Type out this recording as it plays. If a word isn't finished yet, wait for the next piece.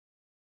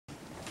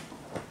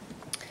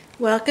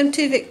Welcome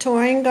to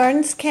Victorian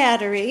Gardens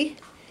Cattery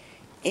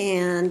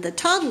and the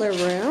Toddler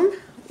Room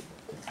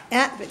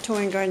at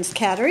Victorian Gardens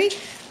Cattery.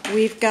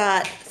 We've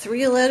got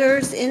 3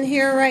 litters in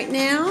here right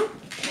now.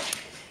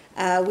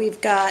 We've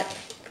got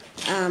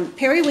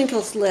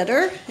Periwinkle's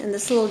litter, and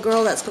this little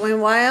girl that's going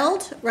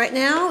wild right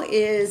now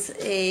is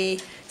a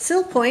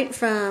seal point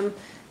from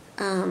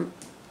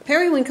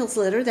Periwinkle's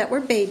litter that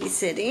we're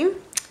babysitting.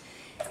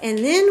 And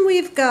then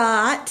we've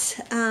got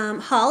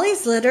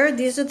Holly's litter.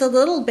 These are the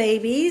little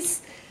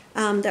babies.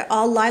 They're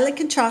all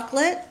lilac and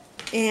chocolate,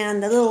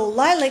 and the little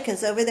lilac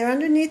is over there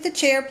underneath the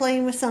chair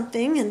playing with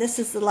something, and this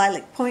is the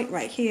lilac point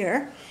right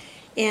here.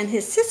 And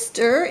his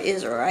sister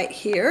is right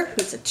here,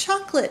 who's a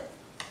chocolate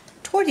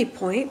torty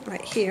point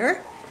right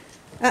here.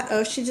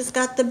 Uh-oh, she just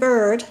got the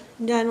bird.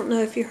 I don't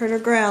know if you heard her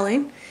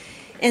growling.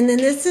 And then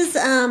this is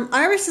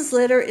Iris's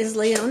litter is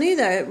Leonie,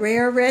 the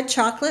rare red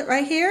chocolate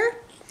right here.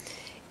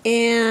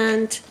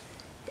 And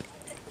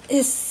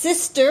his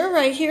sister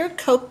right here,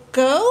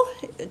 Coco,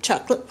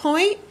 chocolate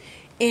point.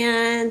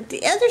 And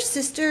the other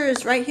sister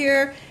is right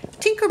here,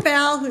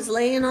 Tinkerbell, who's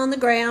laying on the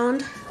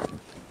ground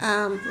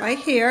right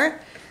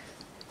here.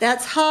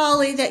 That's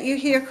Holly that you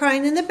hear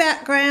crying in the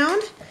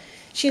background.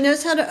 She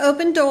knows how to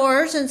open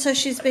doors, and so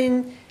she's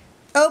been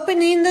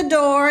opening the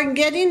door and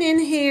getting in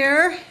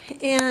here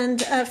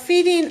and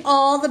feeding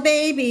all the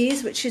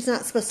babies, which she's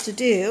not supposed to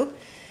do.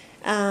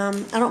 I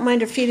don't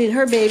mind her feeding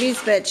her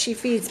babies, but she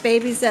feeds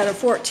babies that are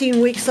 14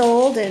 weeks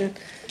old and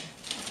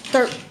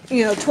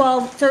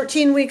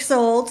 13 weeks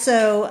old,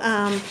 so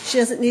she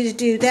doesn't need to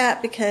do that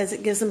because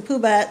it gives them poo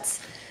butts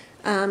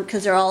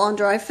because they're all on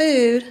dry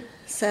food.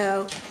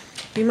 So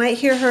you might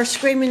hear her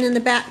screaming in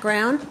the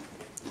background.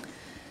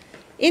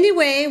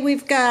 Anyway,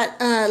 we've got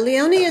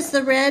Leonie is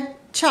the red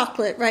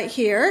chocolate right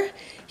here.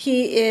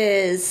 He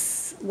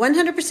is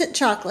 100%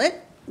 chocolate,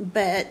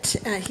 but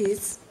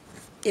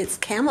it's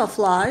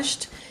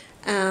camouflaged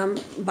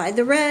by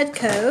the red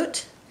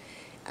coat.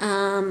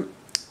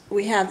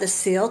 We have the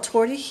seal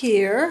torty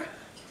here.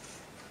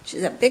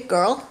 She's a big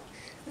girl.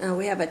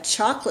 We have a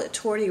chocolate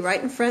torty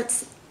right in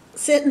front,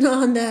 sitting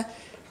on the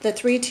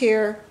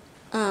 3-tier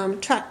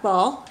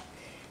trackball.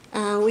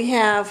 We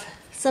have,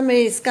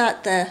 somebody's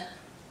got the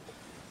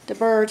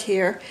bird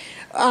here.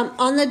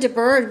 On the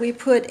dabird, we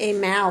put a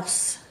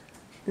mouse,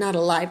 not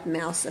a live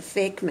mouse, a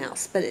fake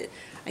mouse, but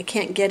I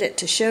can't get it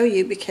to show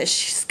you because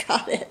she's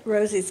got it.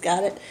 Rosie's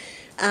got it.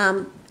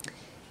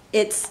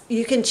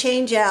 You can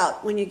change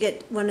out when you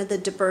get one of the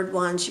dabird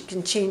ones. You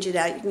can change it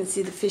out. You can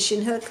see the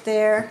fishing hook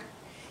there,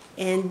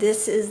 and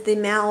this is the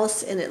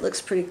mouse, and it looks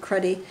pretty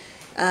cruddy.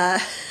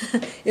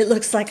 It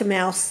looks like a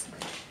mouse,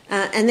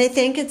 and they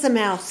think it's a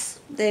mouse.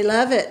 They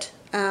love it.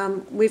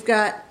 We've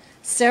got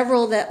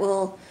several that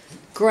will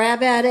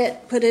grab at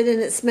it, put it in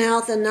its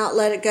mouth, and not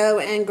let it go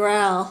and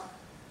growl.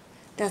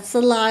 That's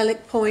the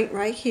lilac point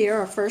right here,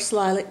 our first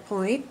lilac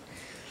point.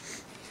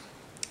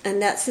 And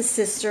that's his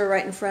sister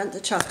right in front, the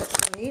chocolate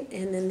point.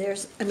 And then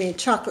there's,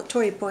 chocolate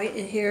toy point.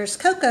 And here's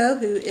Coco,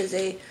 who is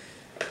a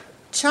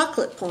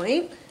chocolate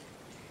point.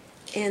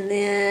 And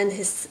then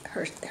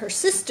her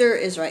sister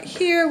is right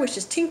here, which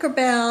is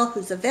Tinkerbell,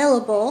 who's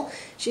available.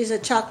 She's a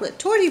chocolate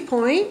torty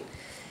point.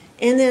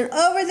 And then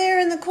over there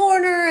in the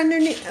corner,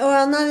 underneath,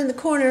 well, not in the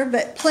corner,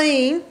 but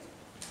playing.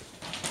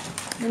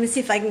 Let me see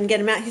if I can get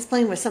him out. He's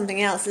playing with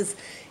something else.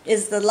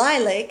 Is the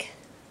lilac.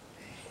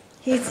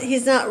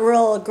 He's not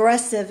real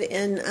aggressive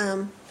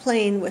in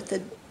playing with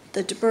the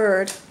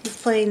dabird. He's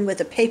playing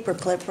with a paper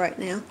clip right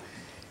now.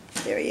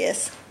 There he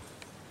is.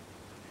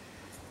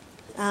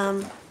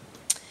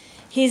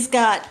 He's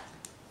got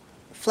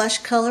flesh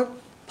color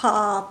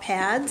paw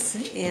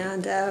pads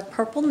and a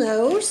purple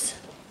nose.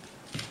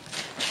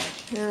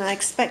 And I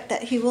expect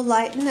that he will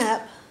lighten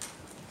up.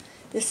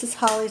 This is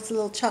Holly's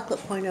little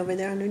chocolate point over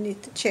there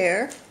underneath the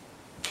chair.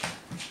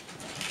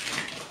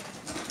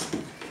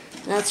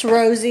 That's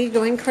Rosie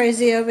going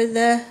crazy over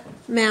the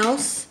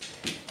mouse.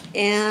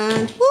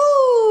 And,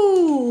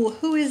 woo!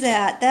 Who is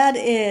that? That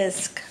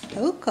is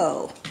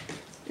Coco.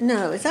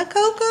 No, is that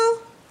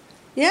Coco?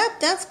 Yep,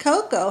 that's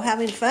Coco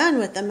having fun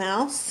with the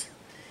mouse.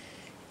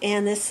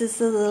 And this is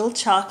the little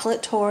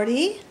chocolate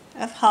torty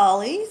of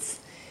Holly's.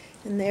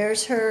 And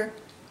there's her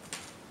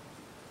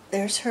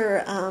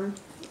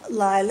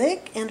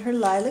lilac and her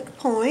lilac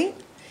point.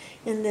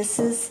 And this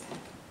is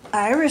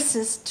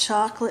Iris's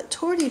chocolate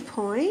torty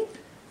point.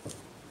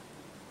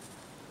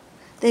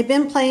 They've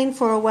been playing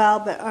for a while,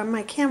 but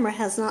my camera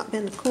has not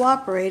been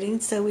cooperating,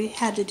 so we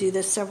had to do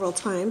this several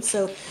times.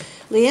 So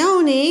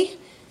Leonie,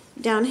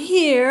 down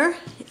here,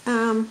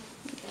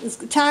 is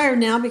tired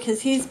now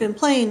because he's been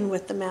playing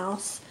with the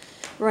mouse,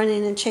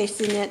 running and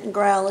chasing it and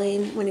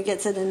growling when he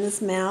gets it in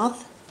his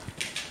mouth.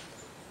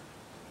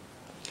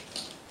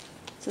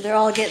 So they're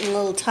all getting a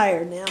little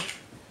tired now.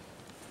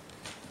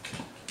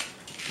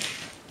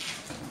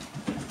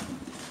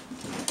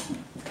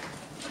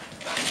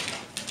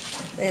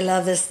 They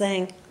love this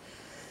thing.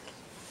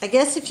 I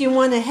guess if you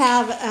want to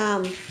have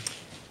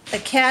a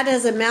cat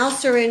as a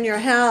mouser in your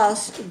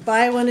house,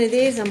 buy one of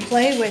these and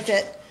play with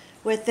it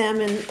with them,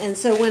 and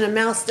so when a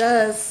mouse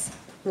does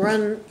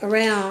run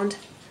around,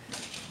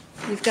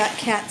 you've got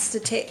cats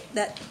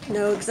that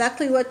know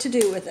exactly what to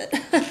do with it.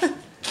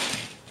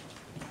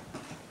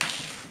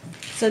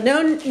 So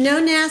no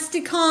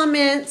nasty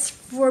comments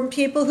from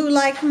people who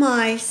like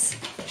mice.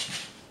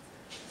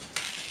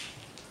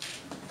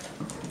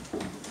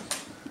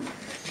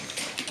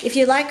 If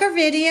you like our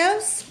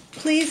videos,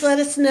 please let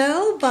us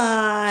know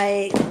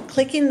by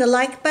clicking the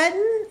like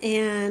button,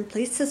 and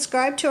please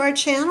subscribe to our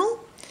channel,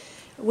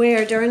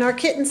 where during our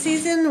kitten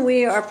season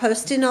we are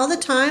posting all the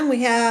time.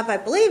 We have, I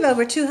believe,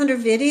 over 200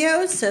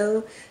 videos,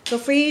 so feel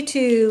free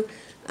to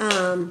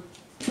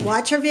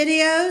watch our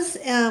videos.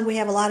 We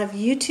have a lot of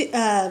YouTube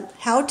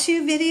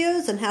how-to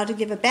videos on how to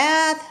give a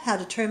bath, how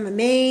to trim a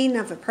mane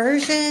of a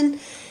Persian.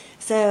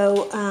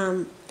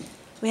 So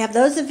we have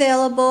those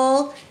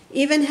available.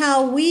 Even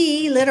how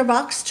we litter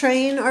box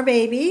train our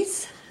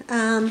babies.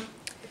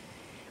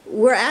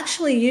 We're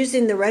actually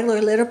using the regular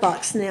litter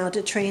box now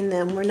to train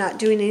them. We're not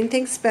doing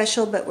anything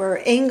special, but we're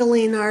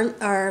angling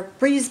our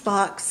breeze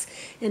box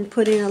and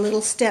putting a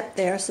little step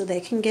there so they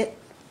can get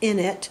in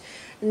it.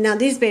 Now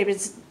these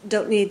babies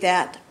don't need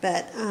that,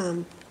 but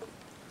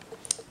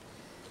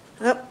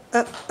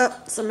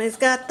up, somebody's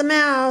got the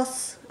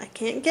mouse. I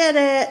can't get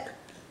it.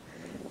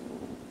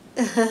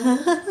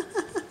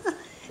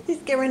 He's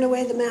scaring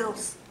away the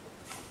mouse.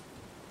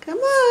 Come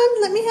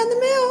on, let me have the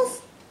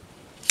mouse.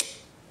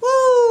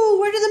 Whoa,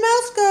 where did the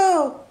mouse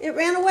go? It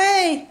ran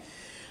away.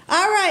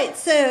 All right,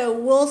 so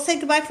we'll say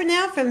goodbye for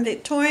now from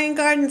Victorian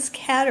Gardens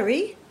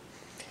Cattery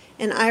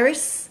and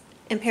Iris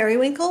and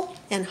Periwinkle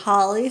and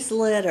Holly's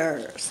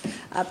Litters,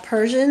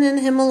 Persian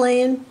and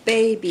Himalayan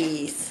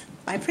babies.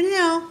 Bye for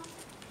now.